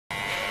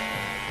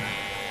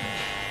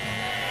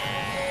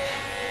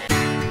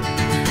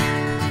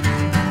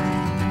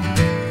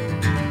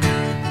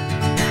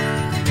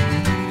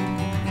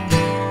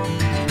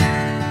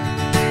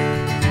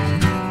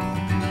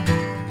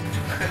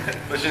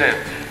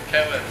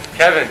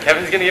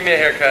Kevin's gonna give me a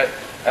haircut.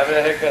 I haven't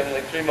had a haircut in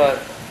like 3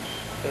 months.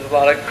 There's a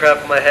lot of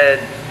crap on my head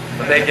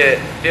to make it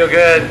feel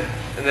good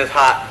in this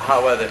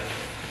hot weather.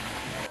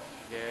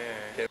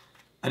 Yeah.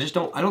 I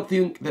don't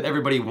think that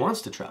everybody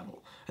wants to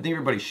travel. I think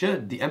everybody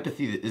should. The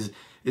empathy that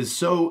is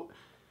so,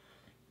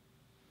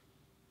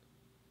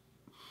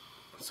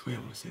 what's the way I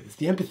want to say this?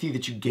 The empathy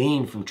that you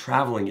gain from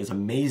traveling is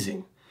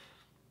amazing.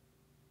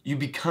 You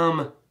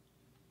become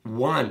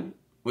one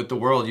with the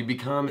world. You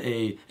become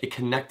a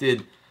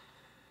connected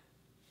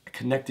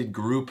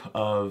group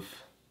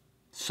of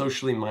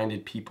socially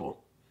minded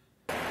people.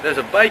 There's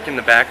a bike in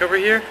the back over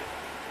here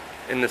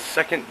in the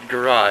second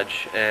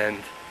garage,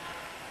 and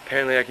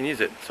apparently I can use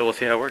it, so we'll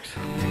see how it works.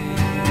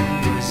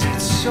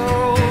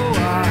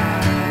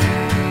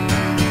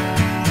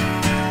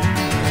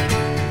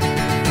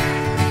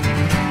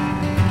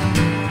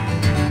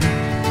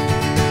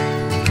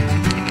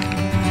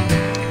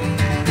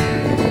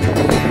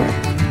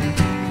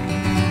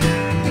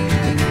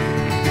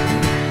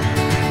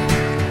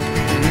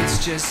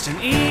 It's just an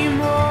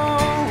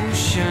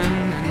emotion,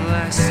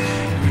 unless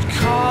you would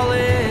call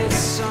it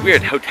something.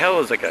 Weird, hotel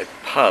is like a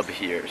pub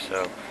here,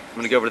 so I'm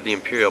gonna go over to the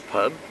Imperial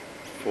Pub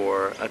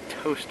for a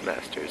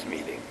Toastmasters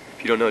meeting.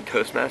 If you don't know what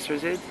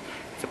Toastmasters is,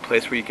 it's a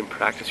place where you can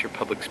practice your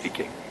public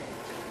speaking.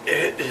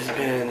 It has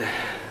been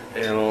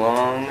a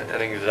long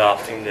and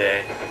exhausting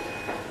day,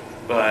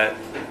 but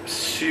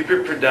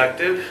super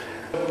productive.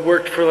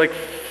 Worked for like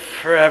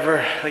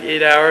forever, like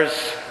 8 hours,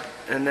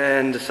 and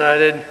then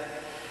decided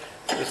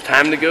it was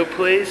time to go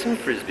play some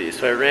Frisbee.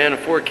 So I ran a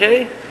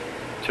 4K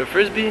to a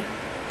Frisbee,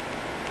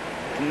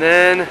 and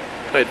then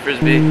played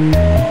Frisbee.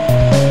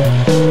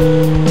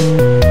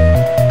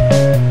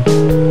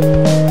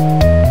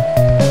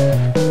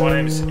 My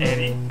name's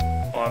Andy.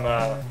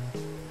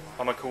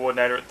 I'm a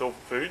coordinator at Thorpe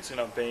Foods, and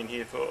I've been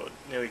here for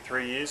nearly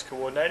 3 years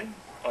coordinating.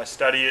 I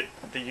study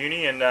at the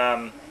uni, and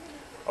I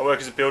work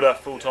as a builder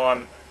full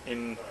time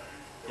in,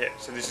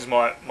 so this is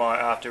my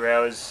after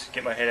hours,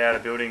 get my head out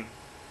of building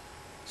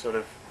sort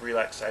of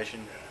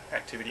relaxation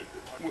activity.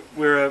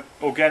 We're an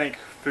organic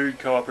food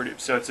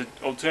cooperative, so it's an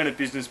alternate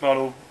business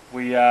model.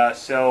 We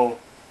sell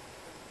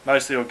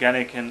mostly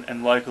organic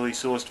and locally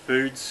sourced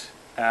foods.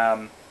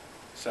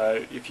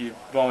 So if you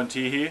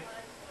volunteer here,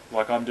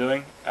 like I'm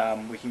doing,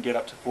 we can get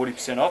up to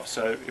 40% off.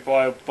 So if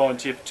I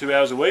volunteer for 2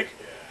 hours a week,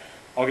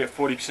 I'll get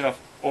 40% off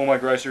all my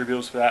grocery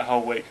bills for that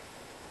whole week.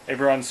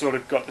 Everyone's sort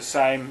of got the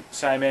same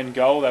end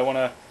goal. They want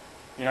to,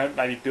 you know,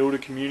 maybe build a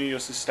community or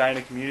sustain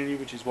a community,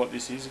 which is what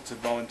this is. It's a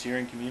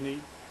volunteering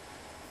community.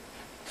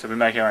 So we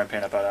make our own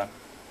peanut butter.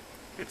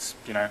 It's,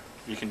 you know,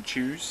 you can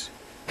choose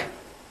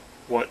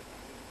what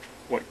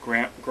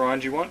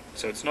grind you want.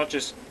 So it's not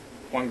just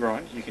one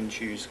grind, you can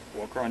choose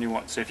what grind you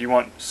want. So if you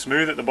want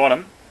smooth at the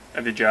bottom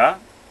of the jar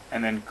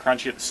and then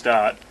crunchy at the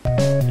start,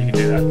 you can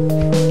do that.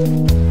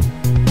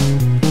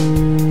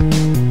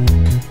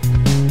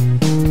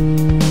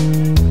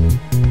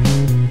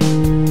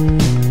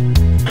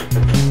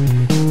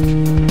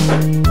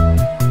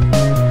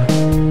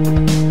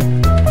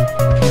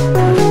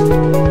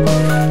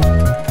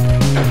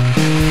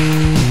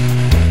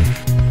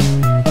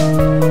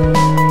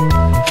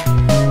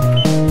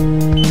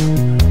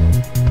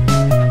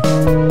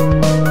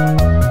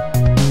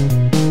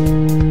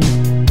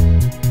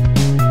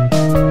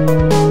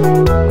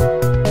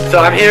 So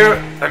I'm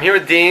here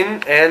with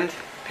Dean and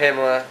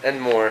Pamela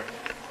and more.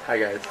 Hi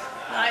guys.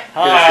 Hi.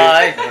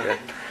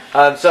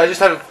 Hi. So I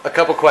just have a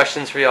couple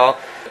questions for y'all.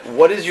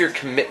 What is your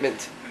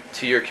commitment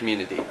to your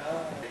community?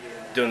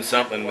 Doing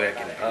something where I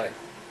can hide.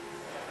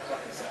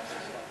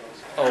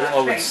 I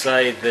would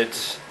say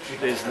that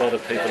there's a lot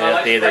of people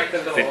out there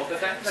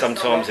that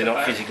sometimes they're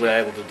not physically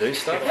able to do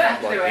stuff,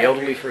 like the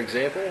elderly for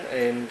example,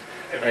 and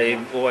they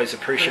always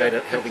appreciate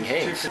helping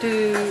hands.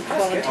 Do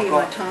volunteer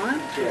my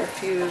time to a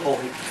few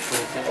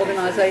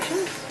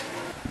organisations.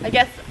 I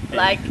guess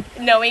like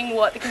knowing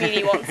what the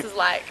community wants is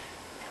like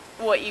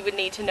what you would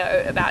need to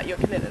know about your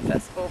commitment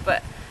first of all,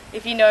 but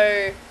if you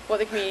know what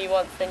the community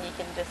wants, then you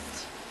can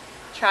just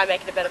try and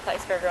make it a better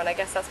place for everyone. I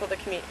guess that's what the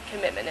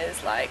commitment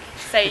is. Like,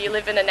 say you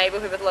live in a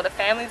neighbourhood with a lot of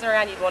families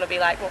around, you'd want to be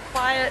like more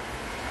quiet,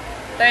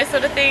 those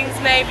sort of things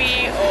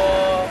maybe,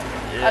 or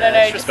I don't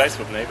know. Just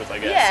respectful of neighbours, I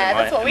guess. Yeah,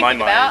 that's what we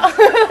think about.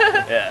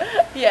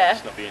 Yeah.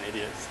 Just not being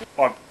idiots.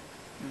 I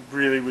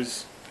really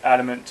was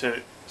adamant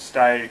to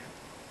stay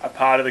a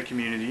part of the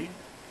community,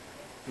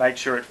 make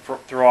sure it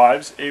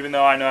thrives, even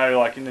though I know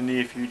like in the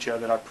near future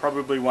that I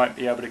probably won't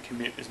be able to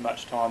commit as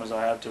much time as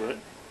I have to it,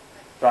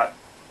 but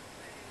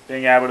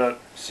being able to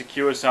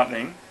secure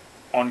something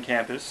on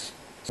campus.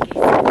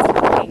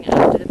 Looking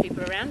after the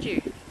people around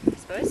you, I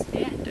suppose.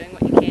 Yeah, doing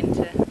what you can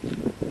to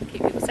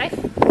keep people safe.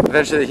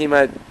 Eventually he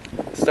might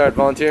start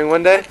volunteering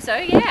one day? So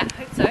yeah,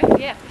 hope so.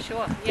 Yeah, for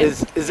sure. Yeah.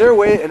 Is there a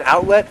way, an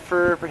outlet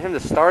for him to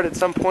start at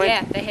some point?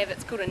 Yeah, they have.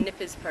 It's called a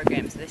Nippers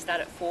program. So they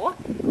start at 4,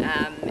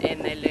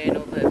 and they learn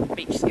all the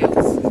beach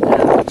skills,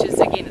 which is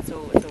again, it's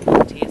all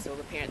volunteer. So all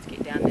the parents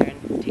get down there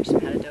and teach them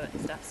how to do it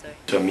and stuff.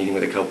 So I'm meeting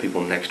with a couple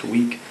people next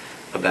week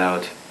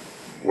about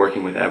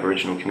working with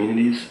Aboriginal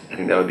communities. I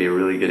think that would be a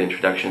really good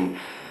introduction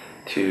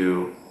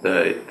to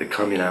the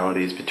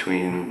communalities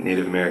between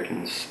Native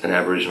Americans and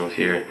Aboriginals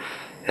here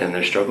and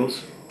their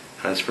struggles.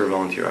 As for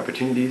volunteer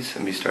opportunities,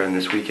 I'm going to be starting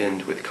this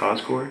weekend with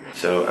Cause Corps,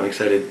 so I'm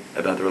excited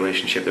about the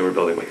relationship that we're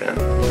building with them.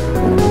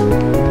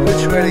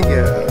 Which way to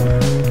go?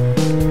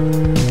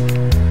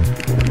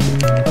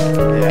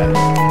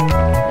 Yeah.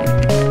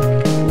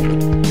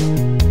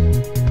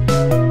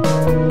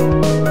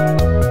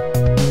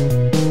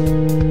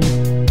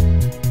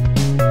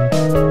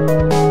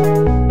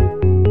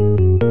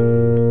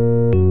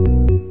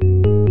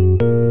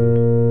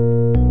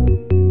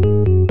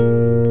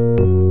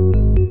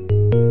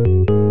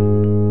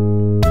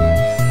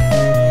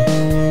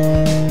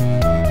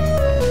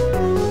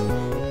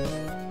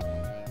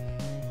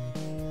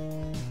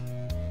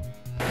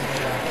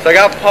 So I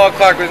got Paul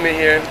Clark with me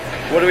here.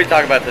 What do we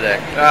talk about today?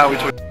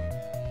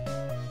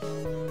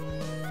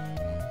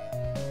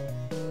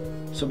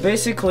 So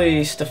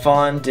basically,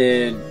 Stefan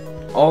did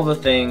all the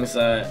things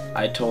that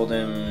I told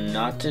him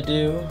not to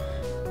do,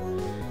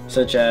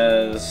 such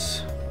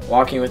as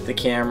walking with the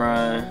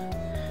camera,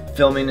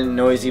 filming in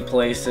noisy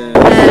places,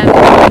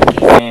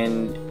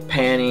 and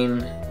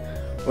panning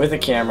with a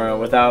camera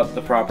without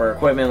the proper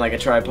equipment like a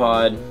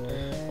tripod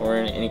or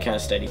any kind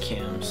of steady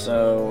cam.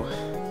 So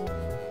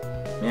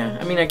yeah,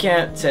 I mean, I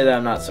can't say that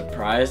I'm not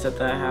surprised that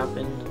that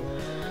happened.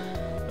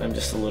 I'm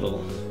just a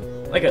little,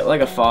 like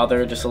a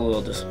father, just a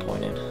little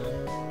disappointed.